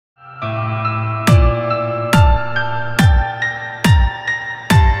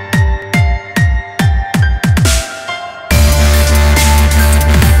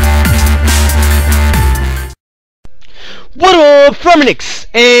Terminix,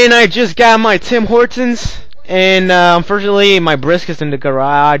 and I just got my Tim Hortons, and unfortunately my brisket's in the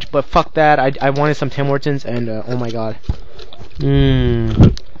garage, but fuck that, I wanted some Tim Hortons, and oh my god.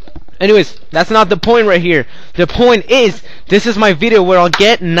 Anyways, that's not the point right here. The point is, this is my video where I'll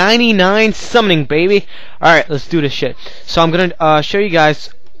get 99 summoning, baby. Alright, let's do this shit. So I'm gonna show you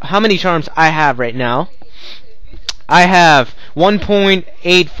guys how many charms I have right now. I have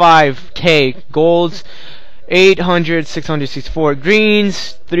 1.85k golds, 664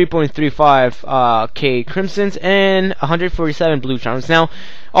 greens, 3.35k crimsons, and 147 blue charms. Now,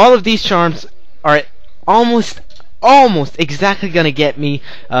 all of these charms are almost exactly gonna get me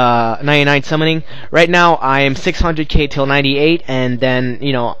 99 summoning. Right now I am 600k till 98, and then,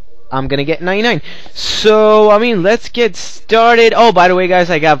 you know, I'm gonna get 99. So I mean, let's get started. Oh, by the way guys,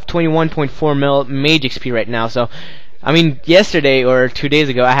 I got 21.4 mil mage XP right now. So I mean, yesterday or 2 days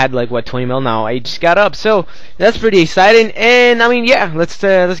ago I had like what, 20 mil. Now I just got up, so that's pretty exciting. And I mean, yeah, let's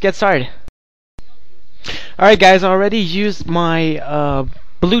get started. Alright guys, I already used my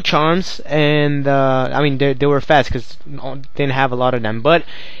blue charms, and I mean, they were fast because didn't have a lot of them. But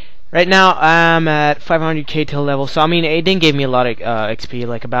right now I'm at 500k till level, so I mean, it didn't give me a lot of XP,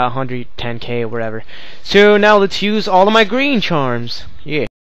 like about 110k or whatever. So now let's use all of my green charms. Yeah.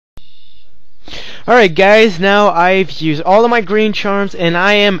 Alright guys, now I've used all of my green charms, and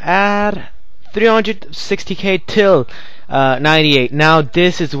I am at 360k till 98. Now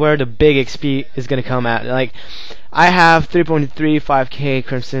this is where the big XP is gonna come at. Like, I have 3.35k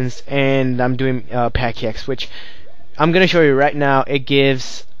crimsons, and I'm doing pack X, which I'm gonna show you right now. It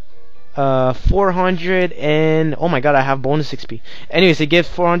gives 400, and oh my god, I have bonus XP. Anyways, it gives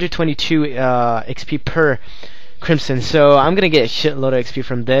 422 XP per crimson, so I'm gonna get a shitload of XP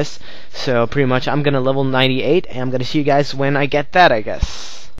from this. So pretty much I'm gonna level 98, and I'm gonna see you guys when I get that, I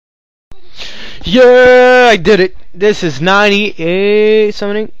guess. Yeah, I did it. This is 98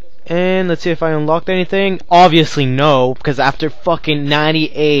 summoning, and let's see if I unlocked anything. Obviously no, because after fucking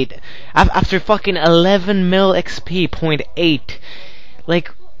 98, after fucking 11 mil XP, 0.8, like,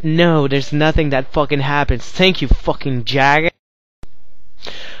 no, there's nothing that fucking happens. Thank you, fucking Jag.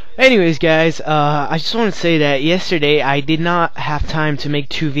 Anyways guys, I just want to say that yesterday I did not have time to make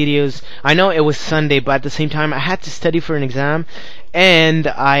 2 videos. I know it was Sunday, but at the same time I had to study for an exam, and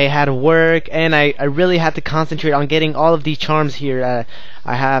I had to work, and I really had to concentrate on getting all of these charms here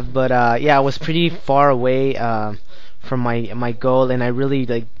I have. But yeah, I was pretty far away from my goal, and I really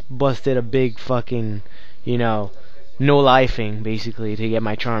like busted a big fucking, you know, no lifing basically to get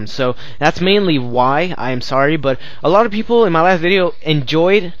my charms. So that's mainly why. I am sorry, but a lot of people in my last video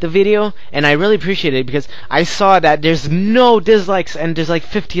enjoyed the video, and I really appreciate it, because I saw that there's no dislikes and there's like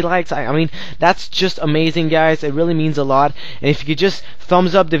 50 likes. I mean, that's just amazing guys. It really means a lot. And if you could just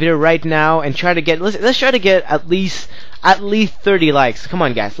thumbs up the video right now and try to get, let's try to get at least 30 likes. Come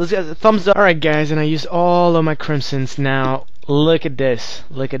on guys, let's get a thumbs up. Alright guys, and I used all of my crimsons. Now look at this,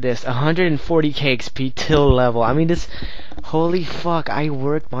 140k XP till level. I mean, this, holy fuck, I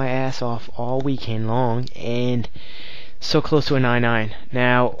worked my ass off all weekend long, and so close to a 99.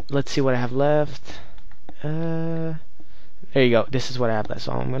 Now let's see what I have left. There you go, this is what I have left.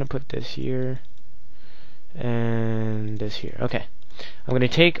 So I'm gonna put this here and this here. Okay, I'm gonna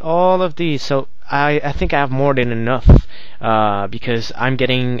take all of these. So I think I have more than enough, because I'm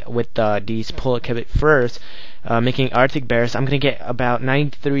getting with these pull kibit first, making Arctic bears. I'm gonna get about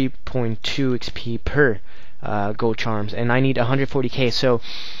 93.2 XP per gold charms, and I need 140k. So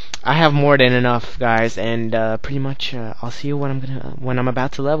I have more than enough, guys. And pretty much I'll see you when I'm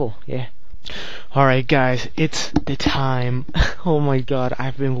about to level. Yeah. Alright guys, it's the time. Oh my god,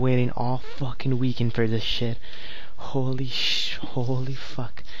 I've been waiting all fucking weekend for this shit. Holy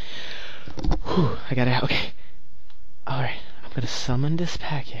fuck. Whew, I gotta, okay. Alright, I'm gonna summon this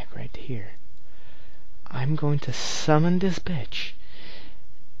pack yak right here. I'm going to summon this bitch,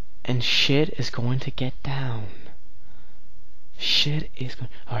 and shit is going to get down. Shit is going.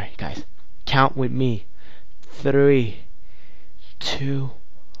 Alright guys, count with me. 3, 2,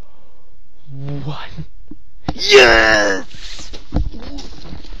 1. Yes!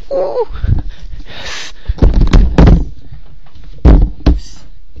 Ooh. Yes.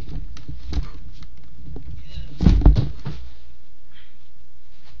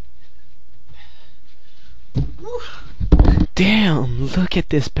 Damn, look at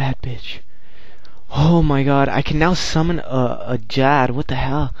this bad bitch. Oh my god, I can now summon a Jad. What the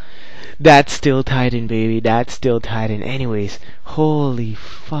hell? That's still Titan, baby. That's still Titan. Anyways, holy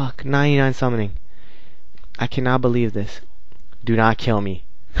fuck. 99 summoning. I cannot believe this. Do not kill me.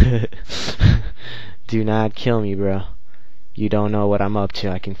 Do not kill me, bro. You don't know what I'm up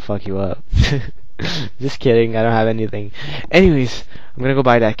to. I can fuck you up. Just kidding, I don't have anything. Anyways, I'm gonna go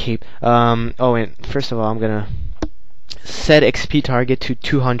buy that cape. Oh, and first of all, I'm gonna set XP target to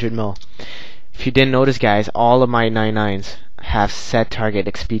 200 mil. If you didn't notice, guys, all of my 99s have set target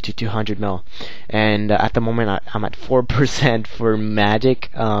XP to 200 mil, and at the moment I'm at 4% for magic.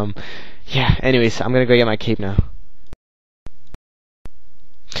 Yeah. Anyways, I'm gonna go get my cape now.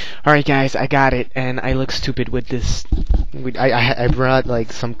 Alright guys, I got it, and I look stupid with this. I brought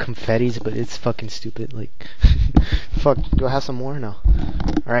like some confettis, but it's fucking stupid. Like, fuck. Do I have some more? No.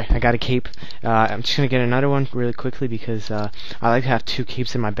 Alright, I got a cape. I'm just gonna get another one really quickly because I like to have 2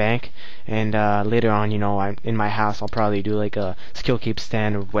 capes in my bank, and later on, you know, in my house, I'll probably do like a skill cape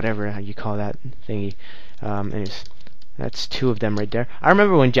stand or whatever you call that thingy. Anyways. That's 2 of them right there. I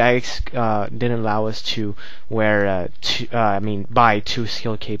remember when Jagex didn't allow us to wear, buy 2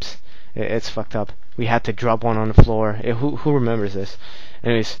 skill capes. It's fucked up. We had to drop one on the floor. Who remembers this?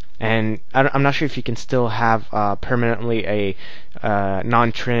 Anyways, and I'm not sure if you can still have permanently a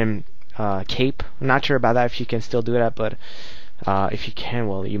non-trim cape. I'm not sure about that, if you can still do that, but if you can,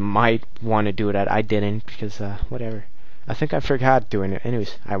 well, you might want to do that. I didn't because whatever. I think I forgot doing it.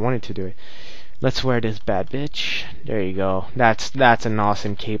 Anyways, I wanted to do it. Let's wear this bad bitch. There you go. That's an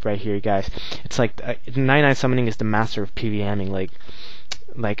awesome cape right here, guys. It's like 99 summoning is the master of PVMing.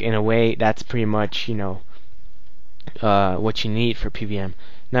 Like in a way, that's pretty much, you know, what you need for PVM.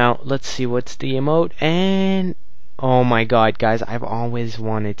 Now let's see what's the emote. And oh my god, guys, I've always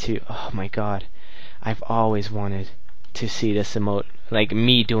wanted to. Oh my god, I've always wanted to see this emote. Like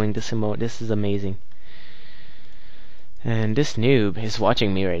me doing this emote. This is amazing. And this noob is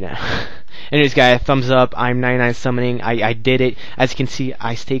watching me right now. Anyways, guys, thumbs up. I'm 99 summoning. I did it. As you can see,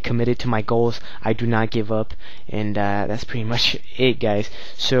 I stay committed to my goals. I do not give up. And that's pretty much it, guys.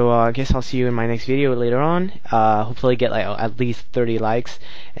 So I guess I'll see you in my next video later on. Hopefully get like at least 30 likes.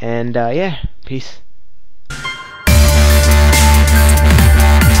 And yeah, peace.